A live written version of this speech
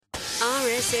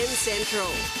RSN Central.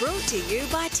 Brought to you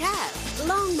by TAB.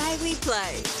 Long may we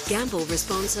play. Gamble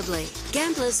responsibly.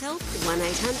 Gamblers Help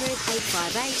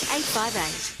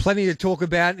 1-800-858-858. Plenty to talk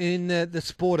about in the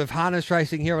sport of harness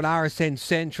racing here on RSN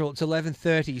Central. It's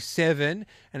 11:37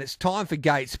 and it's time for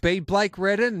Gait Speed. Blake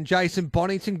Redden and Jason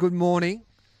Bonington, good morning.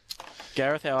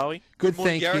 Gareth, how are we? Good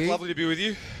morning, thank Gareth. you. Lovely to be with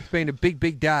you. It's been a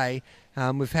big day.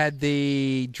 We've had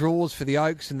the draws for the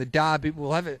Oaks and the Derby.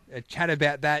 We'll have a chat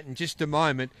about that in just a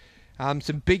moment.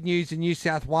 Some big news in New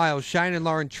South Wales. Shane and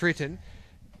Lauren Tritton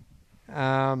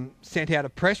sent out a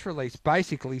press release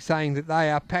basically saying that they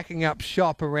are packing up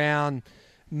shop around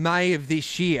May of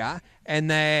this year and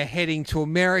they're heading to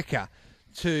America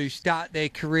to start their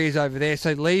careers over there.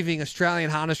 So leaving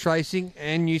Australian harness racing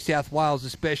and New South Wales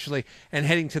especially and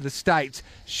heading to the States.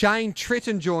 Shane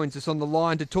Tritton joins us on the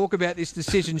line to talk about this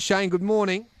decision. Shane, good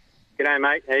morning. G'day,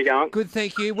 mate. How you going? Good,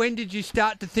 thank you. When did you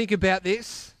start to think about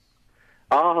this?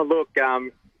 Oh, look,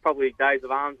 probably days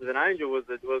of Arms of an Angel was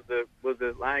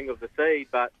the laying of the seed.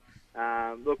 But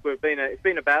look, it's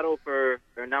been a battle for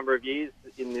a number of years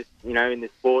in this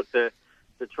sport to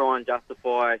try and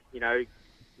justify the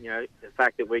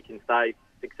fact that we can stay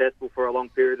successful for a long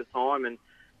period of time. And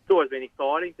it's always been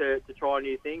exciting to try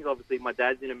new things. Obviously, my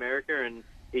dad's in America and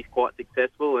he's quite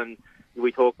successful, and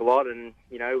we talk a lot. And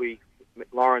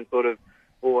Lauren sort of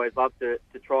always loved to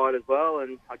try it as well,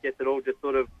 and I guess it all just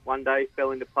sort of one day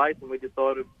fell into place and we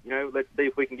decided, let's see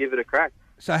if we can give it a crack.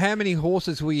 So how many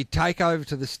horses will you take over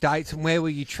to the States and where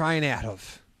will you train out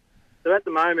of? So at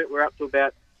the moment we're up to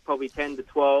about probably 10 to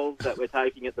 12 that we're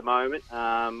taking at the moment.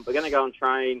 We're going to go and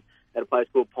train at a place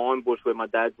called Pine Bush where my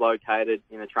dad's located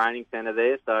in a training centre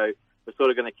there, so we're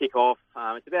sort of going to kick off.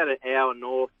 It's about an hour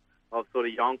north of sort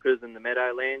of Yonkers and the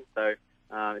Meadowlands, so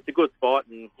it's a good spot,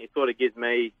 and it sort of gives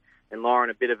me and Lauren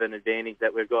a bit of an advantage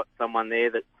that we've got someone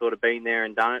there that's sort of been there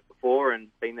and done it before and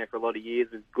been there for a lot of years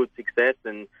with good success,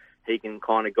 and he can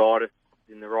kind of guide us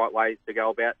in the right ways to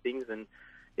go about things. And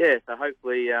so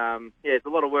hopefully, it's a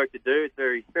lot of work to do. It's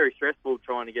very, very stressful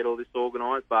trying to get all this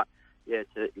organised, but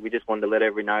we just wanted to let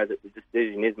everyone know that the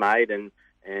decision is made, and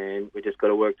we just got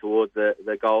to work towards the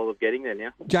goal of getting there now.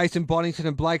 Jason Bonington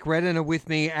and Blake Redden are with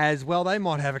me as well. They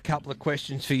might have a couple of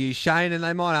questions for you, Shane, and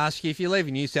they might ask you, if you're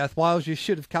leaving New South Wales, you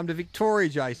should have come to Victoria,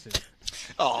 Jason.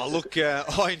 Oh, look,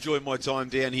 I enjoy my time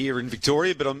down here in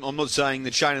Victoria, but I'm not saying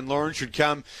that Shane and Lauren should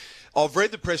come. I've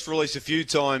read the press release a few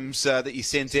times that you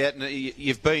sent out, and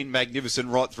you've been magnificent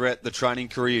right throughout the training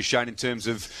career, Shane, in terms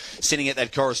of sending out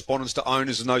that correspondence to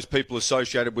owners and those people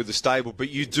associated with the stable. But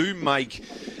you do make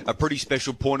a pretty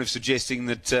special point of suggesting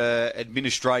that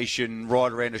administration right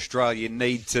around Australia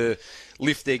need to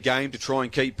lift their game to try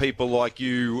and keep people like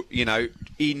you,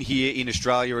 in here in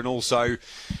Australia, and also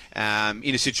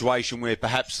in a situation where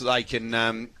perhaps they can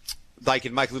make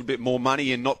a little bit more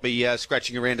money and not be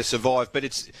scratching around to survive. But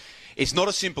it's not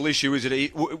a simple issue, is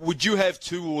it? Would you have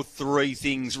 2 or 3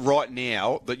 things right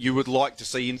now that you would like to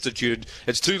see instituted?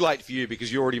 It's too late for you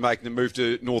because you're already making the move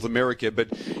to North America, but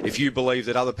if you believe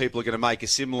that other people are going to make a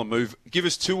similar move, give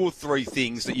us 2 or 3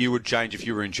 things that you would change if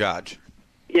you were in charge.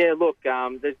 Yeah, look,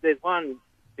 there's one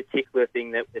particular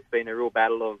thing that it's been a real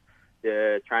battle of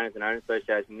the Trainers and Owners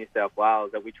Association in New South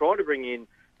Wales, that we try to bring in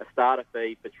a starter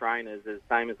fee for trainers the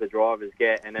same as the drivers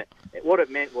get, and what it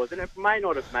meant was, and it may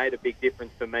not have made a big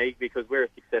difference for me because we're a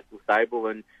successful stable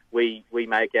and we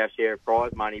make our share of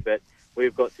prize money, but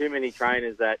we've got too many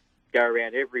trainers that go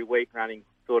around every week running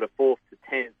sort of 4th to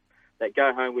 10th that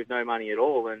go home with no money at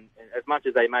all, and as much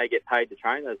as they may get paid to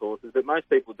train those horses, but most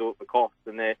people do it for costs,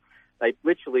 and they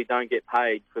literally don't get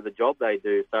paid for the job they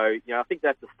do. So, I think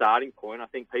that's the starting point. I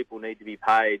think people need to be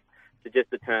paid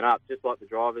to turn up, just like the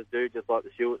drivers do, just like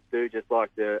the stewards do, just like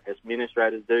the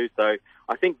administrators do. So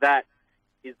I think that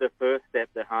is the first step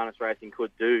that harness racing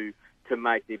could do to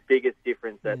make the biggest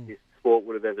difference that this sport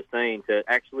would have ever seen, to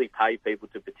actually pay people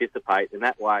to participate. And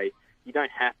that way, you don't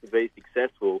have to be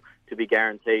successful to be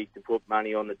guaranteed to put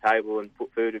money on the table and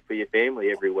put food for your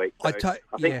family every week. So I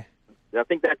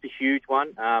think that's a huge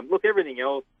one. Look, everything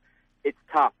else, it's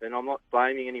tough, and I'm not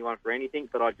blaming anyone for anything,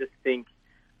 but I just think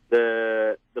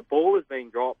the ball has been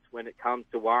dropped when it comes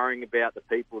to worrying about the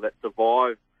people that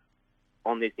survive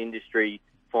on this industry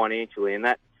financially, and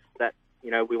that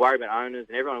we worry about owners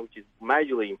and everyone, which is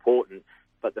majorly important.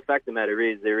 But the fact of the matter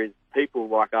is, there is people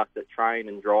like us that train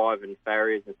and drive and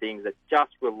farriers and things that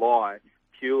just rely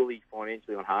purely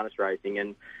financially on harness racing,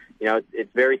 and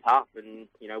it's very tough. And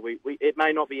it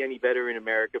may not be any better in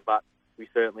America, but we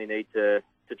certainly need to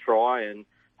try, and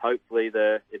hopefully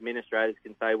the administrators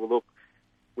can say, well, look,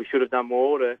 we should have done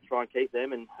more to try and keep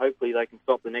them, and hopefully they can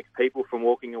stop the next people from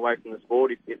walking away from the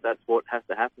sport if that's what has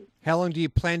to happen. How long do you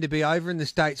plan to be over in the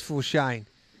States for, Shane?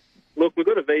 Look, we've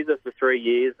got a visa for 3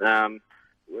 years.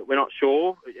 We're not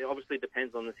sure. It obviously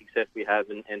depends on the success we have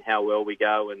and how well we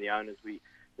go, and the owners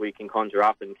we can conjure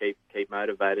up and keep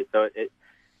motivated. So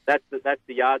that's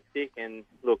the yardstick. And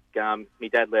look, my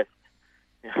dad left,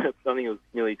 I think it was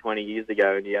nearly 20 years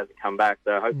ago, and he hasn't come back.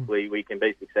 So hopefully we can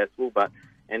be successful. But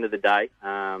end of the day,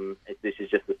 this is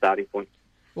just the starting point.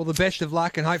 Well, the best of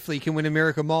luck, and hopefully you can win a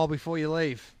Miracle Mile before you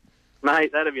leave.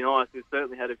 Mate, that'd be nice. We've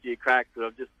certainly had a few cracks, but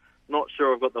I'm just not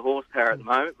sure I've got the horsepower at the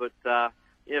moment. But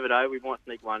you never know, we might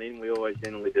sneak one in. We always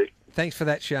generally do. Thanks for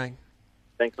that, Shane.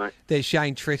 Thanks, mate. There's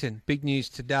Shane Tritton. Big news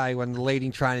today, one of the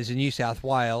leading trainers in New South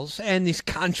Wales and this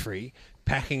country,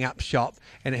 packing up shop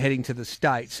and heading to the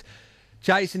States.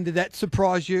 Jason, did that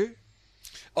surprise you?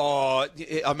 Oh,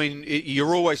 I mean,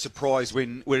 you're always surprised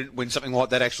when something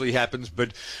like that actually happens,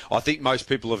 but I think most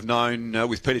people have known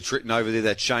with Peter Tritton over there,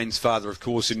 that's Shane's father, of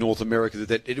course, in North America,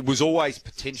 that it was always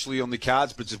potentially on the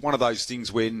cards, but it's one of those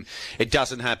things when it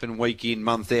doesn't happen week in,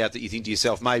 month out, that you think to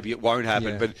yourself, maybe it won't happen.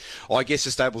 Yeah. But I guess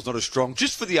the stable's not as strong.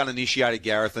 Just for the uninitiated,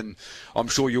 Gareth, and I'm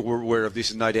sure you're aware of this,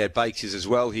 and no doubt Bakes is as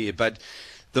well here, but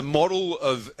the model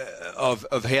of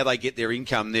how they get their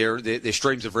income, their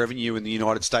streams of revenue in the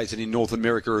United States and in North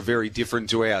America are very different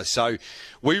to ours. So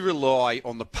we rely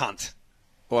on the punt.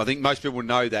 Well, I think most people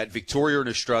know that. Victoria and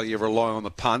Australia rely on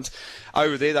the punt.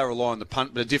 Over there, they rely on the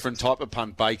punt, but a different type of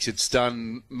punt, Bakes. It's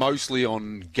done mostly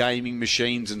on gaming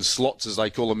machines and slots, as they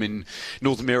call them in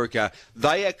North America.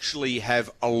 They actually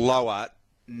have a lower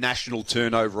national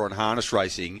turnover on harness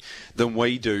racing than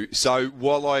we do. So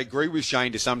while I agree with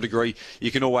Shane to some degree, you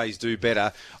can always do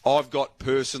better. I've got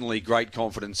personally great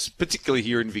confidence, particularly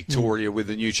here in Victoria with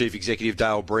the new Chief Executive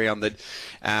Dale Brown, that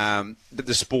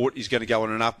the sport is going to go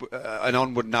on an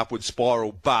onward and upward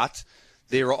spiral. But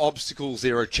there are obstacles,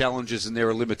 there are challenges, and there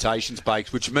are limitations,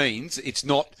 Bakes, which means it's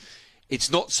not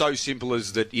so simple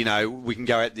as that, we can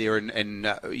go out there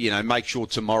and make sure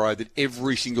tomorrow that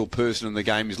every single person in the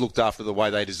game is looked after the way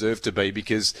they deserve to be,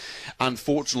 because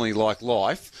unfortunately, like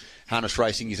life, harness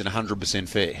racing isn't 100%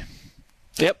 fair.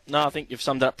 Yep, no, I think you've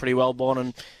summed it up pretty well, Bon,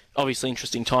 and obviously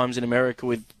interesting times in America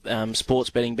with sports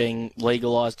betting being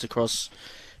legalised across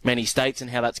many states,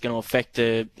 and how that's going to affect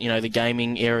the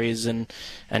gaming areas and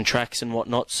tracks and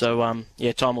whatnot. So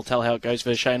time will tell how it goes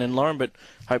for Shane and Lauren, but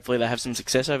hopefully they have some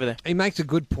success over there. He makes a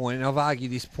good point, and I've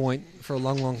argued this point for a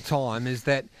long, long time, is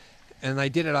that, and they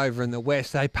did it over in the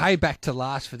West, they pay back to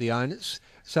last for the owners.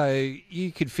 So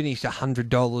you could finish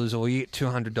 $100 or you get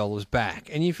 $200 back.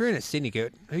 And if you're in a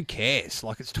syndicate, who cares?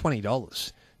 Like, it's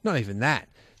 $20. Not even that.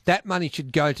 That money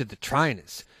should go to the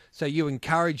trainers. So you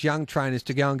encourage young trainers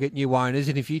to go and get new owners,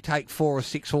 and if you take 4 or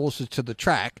 6 horses to the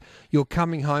track, you're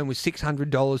coming home with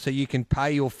 $600 so you can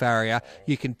pay your farrier,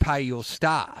 you can pay your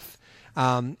staff,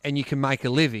 and you can make a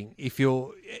living if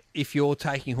you're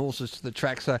taking horses to the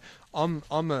track. So I'm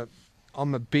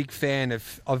a big fan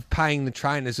of paying the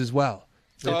trainers as well.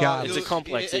 It's a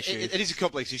complex issue. It is a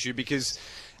complex issue because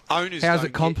owners How's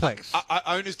it complex?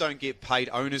 Owners don't get paid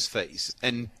owners' fees,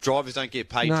 and drivers don't get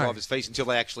paid drivers' fees until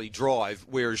they actually drive,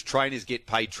 whereas trainers get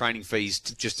paid training fees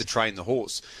just to train the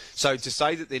horse. So to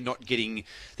say that they're not getting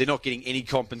any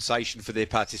compensation for their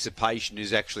participation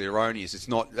is actually erroneous.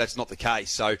 That's not the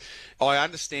case. So I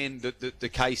understand the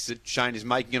case that Shane is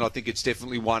making, and I think it's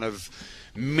definitely one of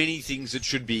many things that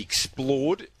should be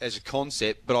explored as a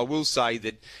concept. But I will say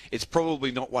that it's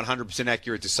probably not 100%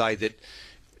 accurate to say that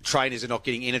trainers are not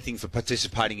getting anything for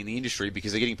participating in the industry,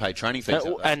 because they're getting paid training fees.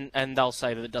 And they'll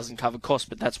say that it doesn't cover costs,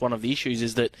 but that's one of the issues,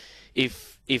 is that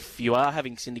if you are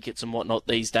having syndicates and whatnot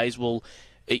these days,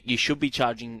 you should be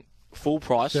charging full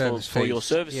price for your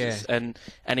services. Yeah.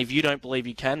 And if you don't believe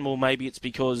you can, well, maybe it's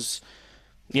because,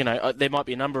 there might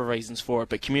be a number of reasons for it,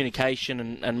 but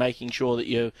communication and making sure that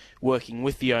you're working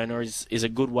with the owner is a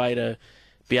good way to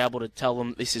be able to tell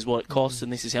them this is what it costs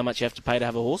and this is how much you have to pay to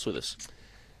have a horse with us.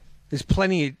 There's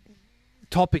plenty of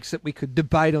topics that we could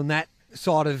debate on that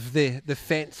side of the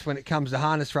fence when it comes to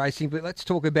harness racing, but let's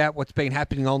talk about what's been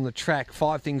happening on the track.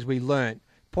 5 things we learned.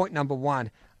 Point number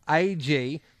 1,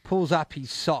 AG pulls up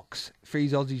his socks for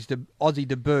his Aussie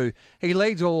debut. He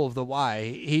leads all of the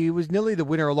way. He was nearly the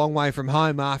winner a long way from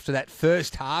home after that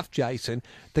first half, Jason,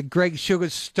 that Greg Sugar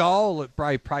stole at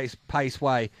Brave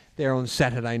Paceway there on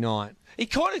Saturday night. He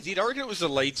kind of did. I reckon it was the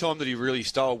lead time that he really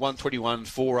stole, 121.4,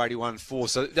 81.4.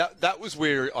 So that was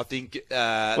where I think... it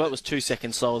was 2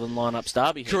 seconds slower than line-up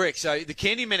Derby. Correct. So the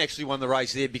Candyman actually won the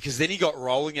race there, because then he got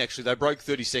rolling, actually. They broke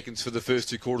 30 seconds for the first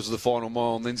 2 quarters of the final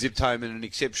mile and then zipped home in an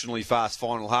exceptionally fast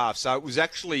final half. So it was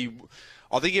actually...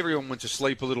 I think everyone went to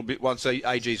sleep a little bit once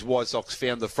AG's White Sox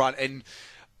found the front. And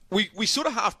we sort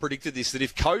of half predicted this, that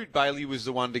if Code Bailey was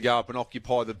the one to go up and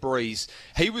occupy the breeze,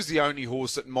 he was the only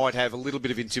horse that might have a little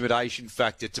bit of intimidation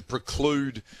factor to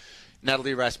preclude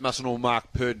Natalie Rasmussen or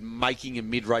Mark Purd making a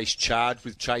mid-race charge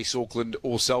with Chase Auckland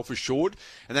or Self-Assured,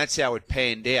 and that's how it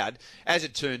panned out. As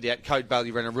it turned out, Code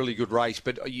Bailey ran a really good race,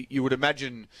 but you would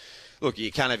imagine, look,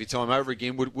 you can't have your time over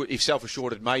again. If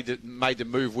Self-Assured had made the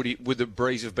move, would the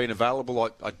breeze have been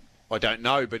available? I don't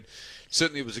know, but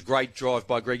certainly it was a great drive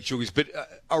by Greg Sugars. But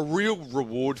a real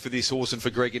reward for this horse and for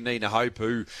Greg and Nina Hope,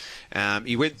 who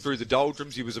he went through the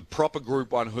doldrums. He was a proper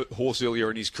Group 1 horse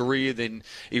earlier in his career. Then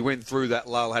he went through that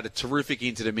lull, had a terrific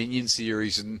Inter-Dominion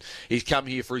series, and he's come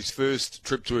here for his first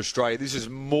trip to Australia. This is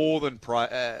more than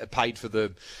paid for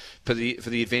the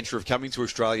adventure of coming to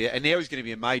Australia, and now he's going to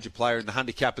be a major player in the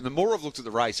handicap. And the more I've looked at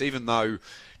the race, even though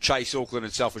Chase Auckland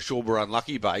and Self-Assured were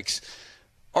unlucky bakes,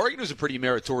 I reckon it was a pretty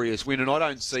meritorious win, and I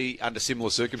don't see, under similar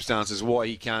circumstances, why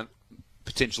he can't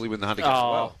potentially win the handicap as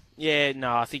well. Yeah,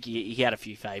 no, I think he had a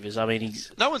few favours. I mean,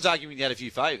 no one's arguing he had a few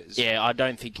favours. Yeah, I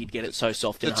don't think he'd get it so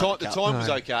soft in the time was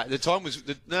okay. The time was...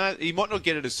 No, he might not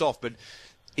get it as soft, but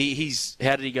he's...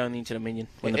 How did he go in the Inter-Dominion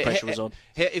when the pressure was on?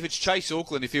 If it's Chase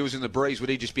Auckland, if he was in the breeze, would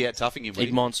he just be out toughing him?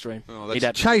 He'd monster him.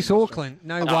 Chase Auckland?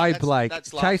 No way, Blake.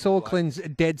 Chase Auckland's a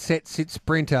dead set sit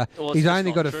sprinter. Well, he's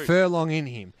only got a furlong in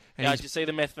him. Did you see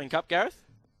the Methven Cup, Gareth?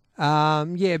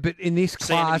 Yeah, but in this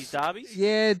class... Derbies?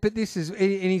 Yeah, but this is...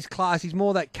 In his class, he's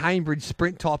more that Cambridge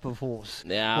sprint type of horse.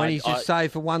 Yeah, when he's just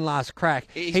saved for one last crack.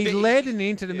 He led an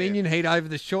Inter-Dominion heat over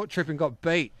the short trip and got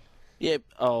beat. Yeah,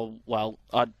 well,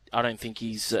 I don't think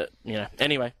he's,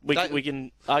 Anyway, we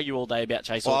can argue all day about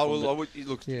Chase Auckland.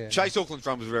 Chase Auckland's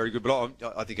run was very good, but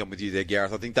I think I'm with you there,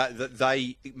 Gareth. I think that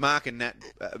they, Mark and Nat,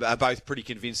 are both pretty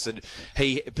convinced that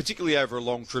he, particularly over a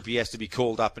long trip, he has to be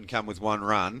called up and come with one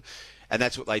run. And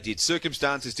that's what they did.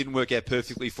 Circumstances didn't work out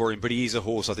perfectly for him, but he is a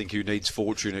horse, I think, who needs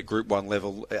fortune at Group 1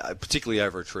 level, particularly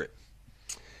over a trip.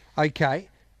 Okay,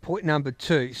 point number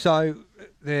 2. So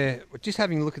we're just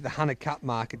having a look at the Hunter Cup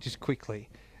market just quickly.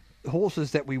 The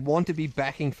horses that we want to be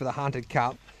backing for the Hunter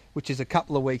Cup, which is a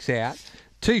couple of weeks out.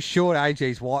 Too short,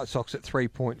 AG's White Sox at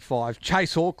 3.5.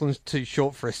 Chase Auckland's too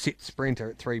short for a sit sprinter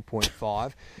at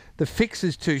 3.5. The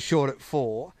Fixer's too short at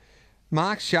 4.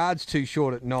 Mark Shard's too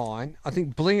short at 9. I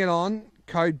think Bling It On,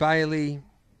 Code Bailey,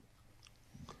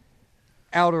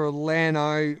 Elder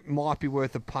Orlando might be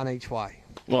worth a punt each way.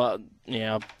 Well,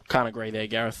 yeah, I can't agree there,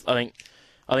 Gareth. I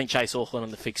think Chase Auckland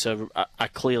and the Fixer are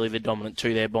clearly the dominant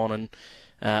two there, Bon, and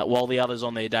while the others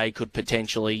on their day could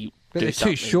potentially do something. They're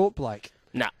too short, Blake.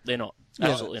 No, they're not.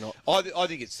 Absolutely not. I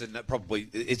think it's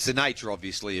the nature,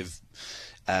 obviously, of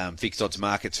fixed odds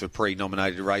markets for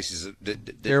pre-nominated races.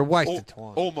 They're a waste of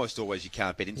time. Almost always you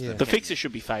can't bet into them. The Fixer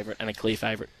should be favourite and a clear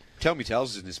favourite. Tell Me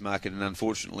Tales is in this market, and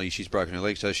unfortunately she's broken her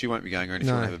leg, so she won't be going around if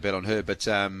you want to have a bet on her. But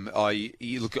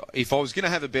if I was going to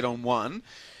have a bet on one,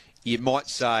 you might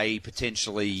say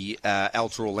potentially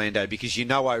Alta Orlando, because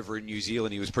over in New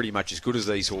Zealand he was pretty much as good as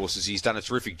these horses. He's done a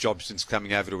terrific job since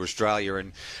coming over to Australia,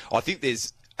 and I think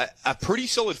there's a pretty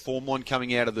solid form line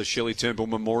coming out of the Shirley Turnbull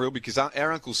Memorial, because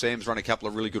our Uncle Sam's run a couple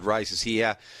of really good races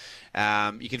here.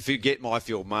 You can forget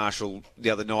Myfield Marshall the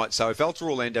other night. So if Alta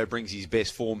Orlando brings his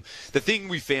best form, the thing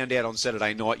we found out on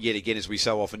Saturday night, yet again, as we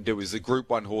so often do, is the Group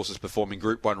 1 horses performing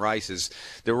Group 1 races.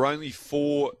 There were only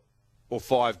 4 or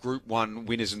 5 Group 1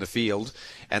 winners in the field,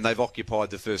 and they've occupied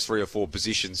the first 3 or 4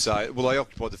 positions. So, they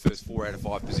occupied the first 4 out of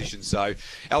 5 positions. So,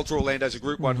 Alta Orlando's a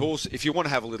Group 1 horse. If you want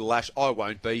to have a little lash, I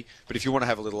won't be. But if you want to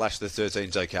have a little lash, the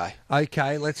 13's okay.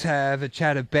 Okay, let's have a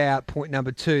chat about point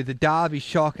number 2. The Derby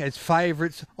Shock as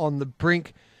favourites on the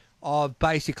brink of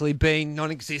basically being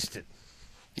non-existent.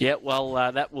 Yeah, well,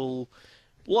 that will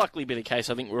likely be the case.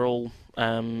 I think we're all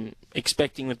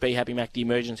expecting with Be Happy Mac the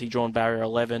emergency drawn barrier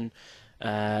 11.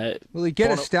 Will he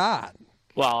get a start?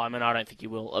 Well, I mean, I don't think he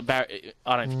will. I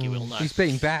don't think he will. No, he's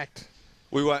being backed.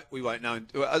 We won't know.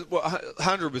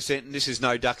 100%. And this is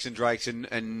no ducks and drakes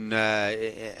and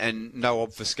no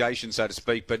obfuscation, so to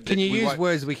speak. But can you use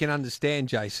words we can understand,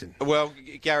 Jason? Well,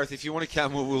 Gareth, if you want to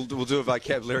come, we'll do a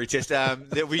vocabulary test.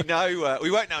 That we know we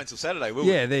won't know until Saturday, will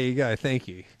we? Yeah, there you go. Thank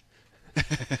you.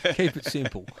 Keep it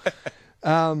simple.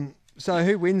 So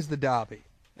who wins the Derby?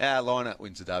 Our lineup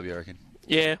wins the Derby, I reckon.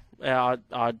 Yeah,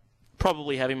 I'd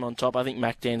probably have him on top. I think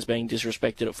MacDan's being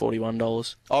disrespected at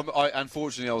 $41.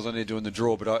 Unfortunately, I was only doing the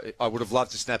draw, but I would have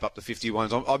loved to snap up the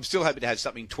 51s. I'm still happy to have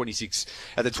something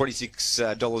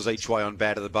 $26 each way on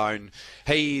Bad of the Bone.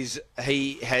 His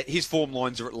form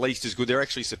lines are at least as good. They're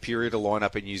actually superior to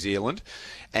line-up in New Zealand.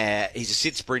 He's a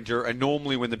sit sprinter, and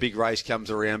normally when the big race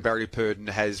comes around, Barry Purdon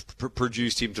has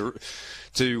produced him to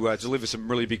deliver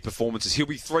some really big performances. He'll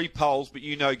be 3 poles, but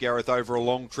you know, Gareth, over a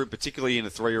long trip, particularly in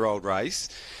a 3-year-old race,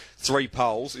 3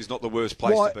 poles is not the worst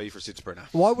place to be for a sit sprinter.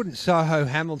 Why wouldn't Soho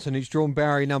Hamilton, who's drawn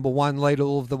Barry number 1, lead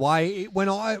all of the way? When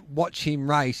I watch him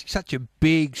race, he's such a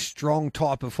big, strong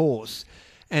type of horse.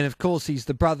 And, of course, he's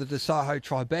the brother to Soho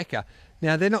Tribeca.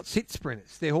 Now, they're not sit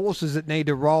sprinters. They're horses that need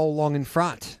to roll along in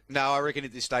front. No, I reckon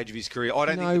at this stage of his career, I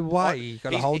don't think... No way. You've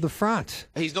got to hold the front.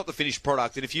 He's not the finished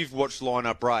product. And if you've watched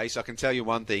Line-Up Race, I can tell you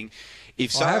one thing.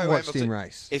 If I have watched him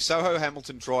race. If Soho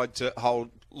Hamilton tried to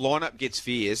hold... Line-Up gets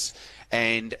fierce,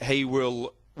 and he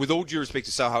will... With all due respect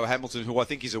to Soho Hamilton, who I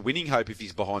think is a winning hope if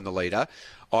he's behind the leader,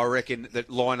 I reckon that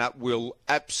Line-Up will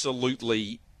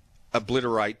absolutely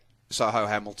obliterate Soho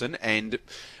Hamilton and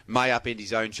may upend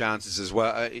his own chances as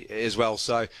well.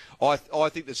 So I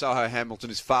think that Soho Hamilton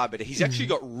is far better. He's actually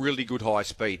got really good high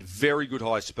speed, very good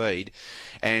high speed,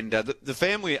 and the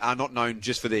family are not known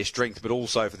just for their strength, but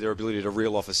also for their ability to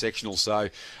reel off a sectional. So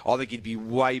I think he'd be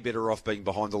way better off being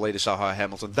behind the leader, Soho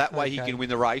Hamilton. That way he can win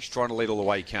the race. Trying to lead all the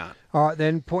way, he can't. All right,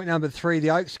 then point number 3: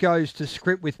 the Oaks goes to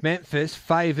script with Memphis,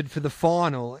 favoured for the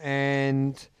final,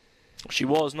 and. She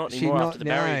was not anymore after the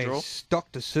Barry draw.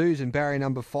 Dr. Susan, Barry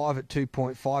number 5 at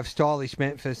 2.5. Stylish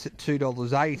Memphis at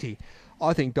 $2.80.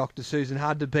 I think Dr. Susan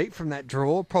hard to beat from that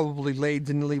draw. Probably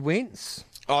leads and nearly wins.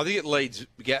 I think it leads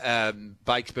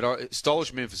Bakes, but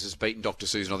Stylish Memphis has beaten Dr.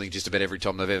 Susan, I think, just about every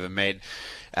time they've ever met.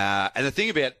 And the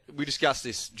thing about, we discussed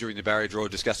this during the Barry draw,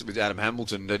 discussed it with Adam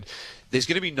Hamilton, that there's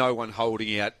going to be no one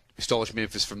holding out Stylish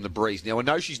Memphis from the breeze. Now, I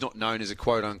know she's not known as a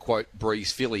quote-unquote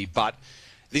breeze filly, but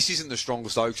this isn't the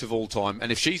strongest Oaks of all time. And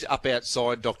if she's up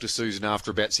outside Dr. Susan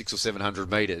after about 600 or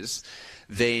 700 metres,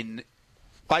 then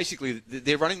basically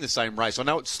they're running the same race. I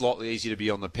know it's slightly easier to be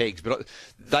on the pegs, but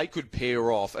they could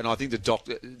pair off. And I think that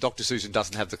Dr. Susan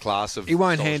doesn't have the class of... He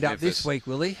won't Stylish hand up Memphis this week,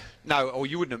 will he? No, or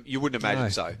you wouldn't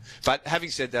imagine so. But having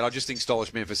said that, I just think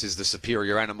Stylish Memphis is the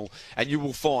superior animal. And you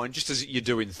will find, just as you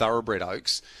do in thoroughbred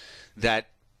Oaks, that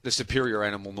the superior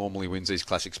animal normally wins these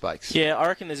classic stakes. Yeah, I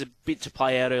reckon there's a bit to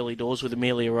play out early doors with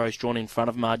Amelia Rose drawn in front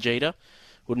of Margita.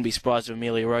 Wouldn't be surprised if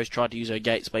Amelia Rose tried to use her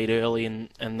gate speed early, and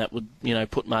that would,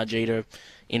 put Margita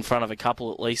in front of a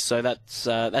couple at least. So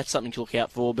that's something to look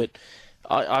out for. But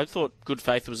I thought Good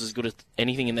Faith was as good as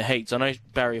anything in the heats. I know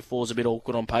Barrier 4 is a bit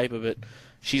awkward on paper, but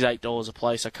she's $8 a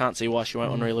place. I can't see why she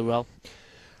won't run really well.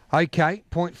 Okay,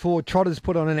 point 4. Trotters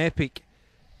put on an epic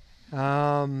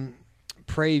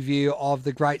preview of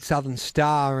the Great Southern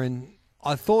Star, and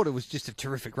I thought it was just a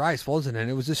terrific race, wasn't it?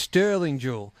 It was a sterling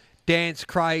duel. Dance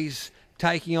Craze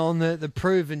taking on the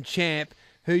proven champ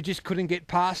who just couldn't get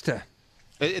past her.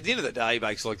 At the end of the day,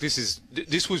 Bakes,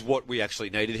 this was what we actually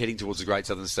needed heading towards the Great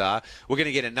Southern Star. We're going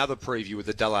to get another preview with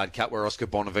the Dullard Cup where Oscar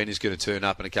Bonavina is going to turn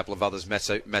up and a couple of others,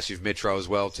 massive Metro as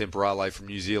well, Temporale from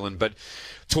New Zealand. But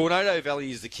Tornado Valley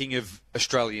is the king of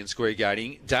Australian square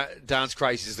gating. Dance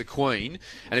Craze is the queen.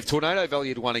 And if Tornado Valley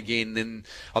had won again, then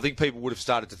I think people would have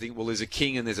started to think, well, there's a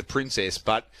king and there's a princess.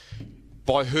 But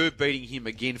by her beating him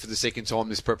again for the second time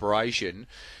this preparation,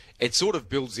 it sort of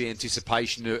builds the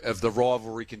anticipation of the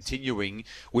rivalry continuing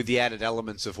with the added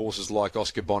elements of horses like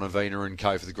Oscar Bonavina and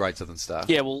co for the Great Southern Star.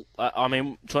 Yeah, well,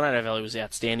 Tornado Valley was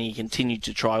outstanding. He continued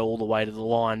to try all the way to the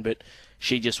line, but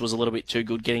she just was a little bit too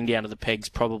good. Getting down to the pegs,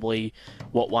 probably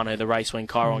what won her the race when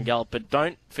Chiron galloped. But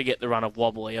don't forget the run of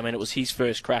Wobbly. I mean, it was his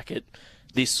first crack at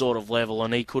this sort of level,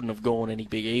 and he couldn't have gone any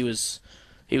bigger. He was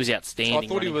outstanding. I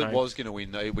thought he was going to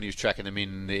win when he was tracking them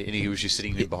in, and he was just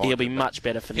sitting there behind. He'll be much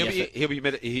better for the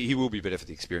effort. He will be better for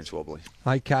the experience, Wobbly.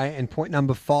 Okay, and point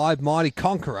number 5, Mighty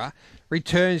Conqueror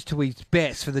returns to his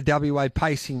best for the WA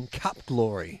Pacing Cup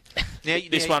glory.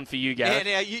 This one for you, Gareth.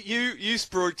 Yeah, now you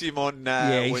spruiked him on.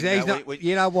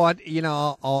 You know what?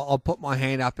 I'll put my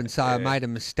hand up and say I made a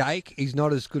mistake. He's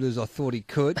not as good as I thought he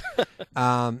could.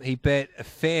 He bet a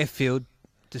Fairfield,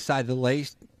 to say the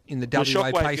least, in the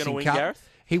WA Pacing Cup. Gareth?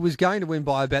 He was going to win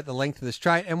by about the length of the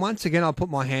straight. And once again, I'll put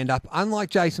my hand up, unlike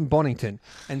Jason Bonington,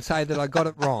 and say that I got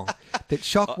it wrong. That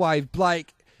Shockwave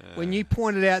Blake, when you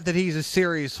pointed out that he's a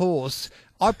serious horse,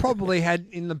 I probably had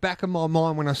in the back of my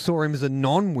mind when I saw him as a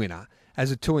non-winner,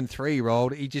 as a 2- and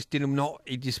 3-year-old, he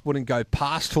just wouldn't go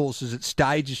past horses at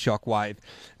stages, Shockwave.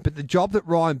 But the job that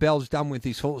Ryan Bell's done with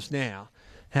this horse now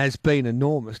has been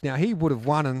enormous. Now, he would have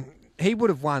won,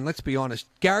 let's be honest,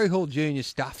 Gary Hall Jr.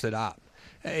 stuffed it up.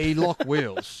 he locked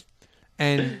wheels,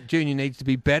 and Junior needs to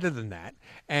be better than that.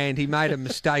 And he made a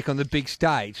mistake on the big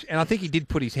stage. And I think he did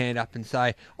put his hand up and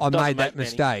say, I made that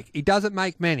mistake. He doesn't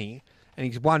make many, and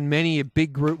he's won many a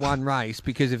big Group 1 race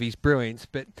because of his brilliance,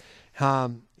 but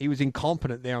he was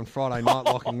incompetent there on Friday night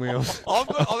locking wheels.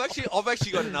 I've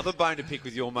actually got another bone to pick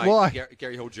with your mate, Why?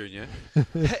 Gary Hall Jr.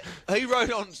 He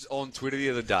wrote on Twitter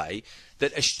the other day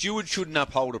that a steward shouldn't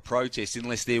uphold a protest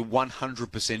unless they're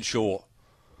 100% sure.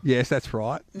 Yes, that's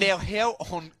right. Now, how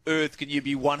on earth can you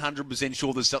be 100%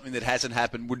 sure that something that hasn't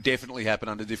happened would definitely happen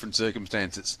under different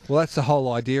circumstances? Well, that's the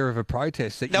whole idea of a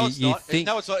protest. That No, you, it's you not. think...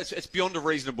 No, it's not. It's beyond a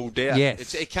reasonable doubt.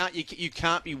 Yes. You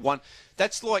can't be one.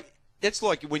 That's like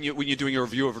when you're doing a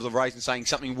review of the race and saying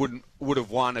something would have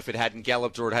won if it hadn't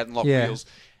galloped or it hadn't locked wheels.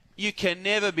 You can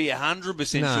never be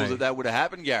 100% sure that would have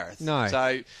happened, Gareth. No.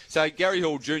 So Gary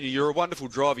Hall Jr., you're a wonderful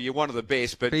driver. You're one of the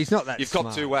best, but he's not that you've smart,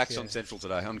 copped 2 whacks on Central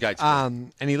today on Gait Speed.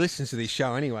 And he listens to this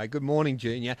show anyway. Good morning,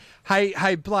 Junior.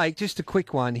 Hey, Blake, just a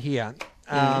quick one here.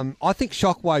 I think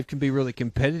Shockwave can be really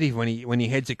competitive when he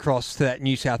heads across to that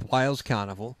New South Wales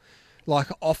carnival, like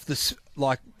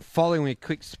following a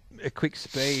quick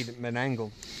speed at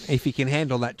Menangle. If he can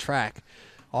handle that track,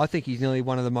 I think he's nearly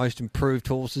one of the most improved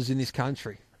horses in this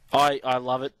country. I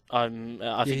love it. I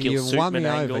think he'll suit won me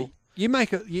Menangle. over. You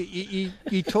make it.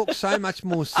 You talk so much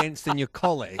more sense than your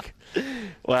colleague.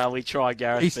 Well, we try,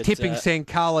 Gareth. He's tipping San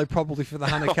Carlo probably for the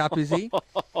Hunter Cup, is he?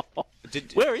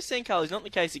 Where is San Carlo? He's not in the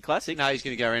Casey Classic. No, he's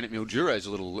going to go around at Mildura as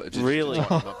a little... Really?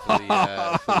 Will he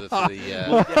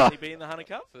definitely be in the Hunter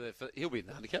Cup? He'll be in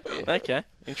the Hunter Cup, yeah. Okay,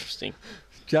 interesting.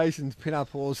 Jason's pin-up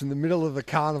horse in the middle of the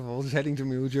carnival is heading to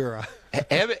Mildura.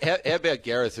 How about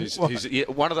Gareth, who's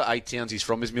one of the 8 towns he's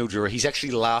from is Mildura. He's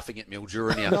actually laughing at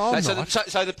Mildura now. No, I'm so, not.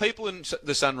 so the people in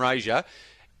the Sunraysia,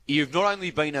 you've not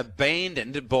only been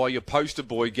abandoned by your poster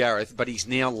boy Gareth, but he's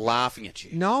now laughing at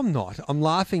you. No, I'm not. I'm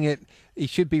laughing at he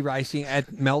should be racing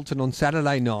at Melton on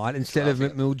Saturday night instead of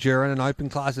at Mildura in an open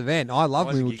class event. I love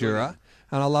Mildura.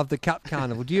 And I love the Cup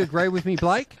Carnival. Do you agree with me,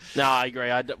 Blake? No, I agree.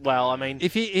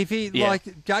 If he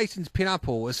like Jason's pin-up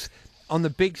horse on the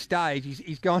big stage,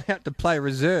 he's going out to play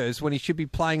reserves when he should be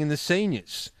playing in the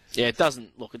seniors. Yeah, it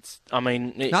doesn't look.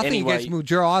 Nothing anyway, against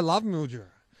Mildura. I love Mildura.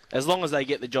 As long as they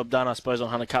get the job done, I suppose, on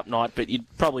Hunter Cup night, but you'd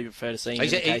probably prefer to see him in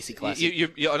the Casey Classic.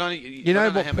 You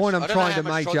know what point I'm trying to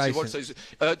make, Jason?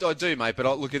 I do, mate,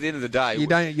 but look, at the end of the day...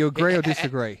 You agree or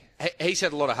disagree? He's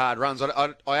had a lot of hard runs.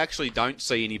 I actually don't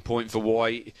see any point for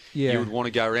why you would want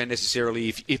to go around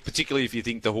necessarily, particularly if you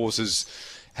think the horses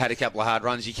had a couple of hard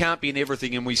runs. You can't be in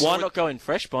everything, and why not go in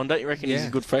fresh, Bond? Don't you reckon he's a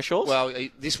good fresh horse? Well,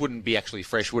 this wouldn't be actually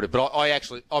fresh, would it? But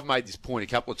I've made this point a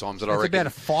couple of times that I reckon...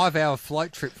 It's about a 5-hour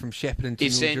float trip from Shepparton to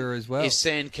Mildura as well. Is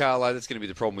San Carlo, that's going to be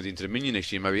the problem with Inter Dominion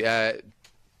next year, maybe. I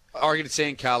reckon it's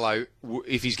San Carlo,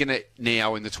 if he's going to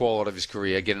now, in the twilight of his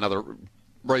career, get another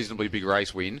reasonably big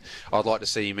race win, I'd like to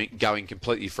see him going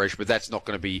completely fresh, but that's not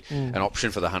going to be an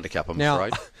option for the Hunter Cup, I'm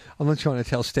afraid. I'm not trying to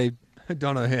tell Steve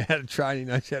Donoghue how to train. He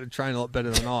knows how to train a lot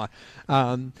better than I.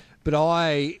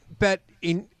 But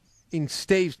in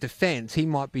Steve's defence, he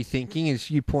might be thinking,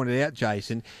 as you pointed out,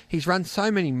 Jason, he's run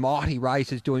so many mighty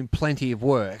races doing plenty of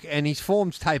work, and his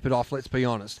form's tapered off, let's be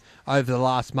honest, over the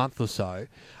last month or so.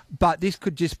 But this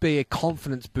could just be a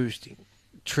confidence-boosting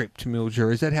trip to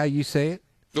Mildura. Is that how you see it?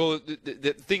 Well,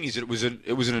 the thing is, it was an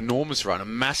enormous run, a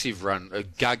massive run, a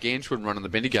gargantuan run on the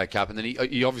Bendigo Cup, and then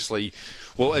he obviously,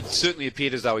 well, it certainly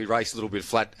appeared as though he raced a little bit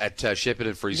flat at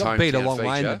Shepparton for his hometown feature. He got beat a long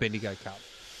way in the Bendigo Cup,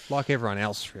 like everyone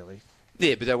else, really.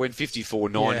 Yeah, but they went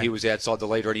 54-9. Yeah. He was outside the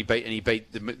leader, and he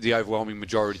beat the overwhelming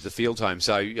majority of the field home.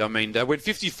 So, I mean, they went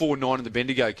 54-9 in the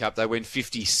Bendigo Cup. They went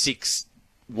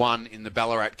 56-1 in the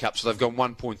Ballarat Cup, so they've gone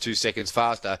 1.2 seconds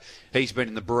faster. He's been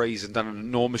in the breeze and done an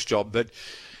enormous job, but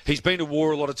he's been to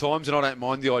war a lot of times, and I don't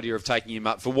mind the idea of taking him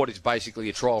up for what is basically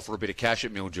a trial for a bit of cash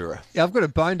at Mildura. Yeah, I've got a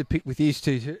bone to pick with you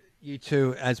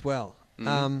two as well.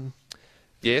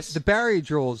 Yes? The barrier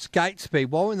draws, Gait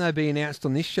Speed, why wouldn't they be announced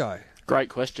on this show? Great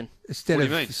question. Instead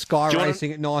of Sky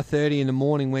Racing at 9:30 in the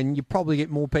morning, when you probably get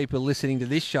more people listening to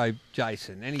this show,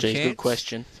 Jason. Any chance? Good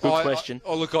question. Good question.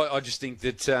 I just think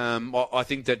that I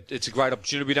think that it's a great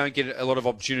opportunity. We don't get a lot of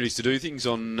opportunities to do things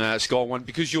on Sky One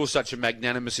because you're such a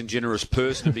magnanimous and generous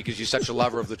person, and because you're such a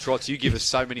lover of the trots. You give us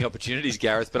so many opportunities,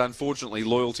 Gareth. But unfortunately,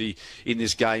 loyalty in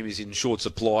this game is in short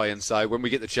supply, and so when we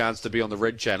get the chance to be on the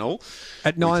Red Channel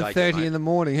at 9:30 in the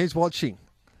morning, who's watching?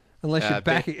 Unless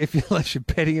you're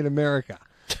betting in America.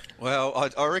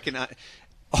 Well, I reckon,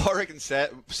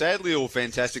 sadly or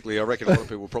fantastically, I reckon a lot of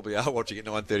people probably are watching at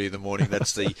 9:30 in the morning. And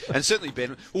certainly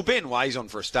Ben. Well, Ben Way's on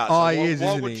for a start. So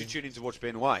why wouldn't you tune in to watch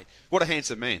Ben Way? What a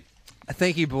handsome man.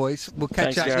 Thank you, boys. We'll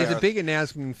catch Thanks, up. Gary. There's a big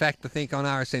announcement, in fact, I think, on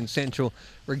RSN Central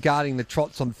regarding the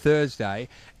trots on Thursday,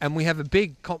 and we have a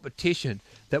big competition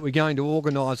that we're going to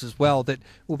organise as well that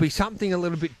will be something a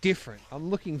little bit different. I'm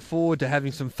looking forward to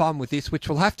having some fun with this, which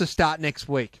will have to start next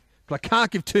week, but I can't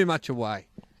give too much away.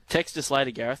 Text us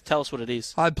later, Gareth. Tell us what it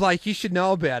is. Hi, Blake, you should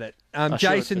know about it.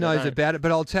 Jason but I knows don't. about it,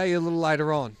 but I'll tell you a little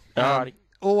later on. Alrighty.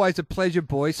 Always a pleasure,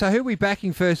 boys. So who are we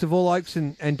backing first of all, Oaks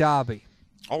and Derby?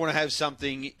 I want to have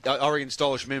something. I reckon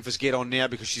Stylish Memphis get on now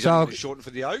because she's So, only shortened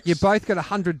for the Oaks. You both got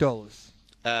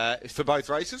 $100. For both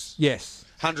races? Yes.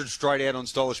 100 straight out on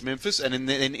Stylish Memphis, and in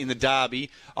the Derby,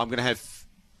 I'm going to have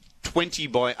 20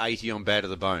 by 80 on Bad of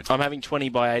the Bone. I'm having 20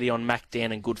 by 80 on Mac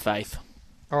Dan and Good Faith.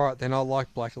 All right, then I'll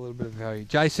like Blake a little bit of value.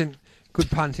 Jason, good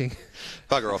punting.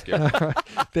 Bugger off, Gary.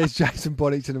 There's Jason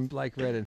Boddington and Blake Redden.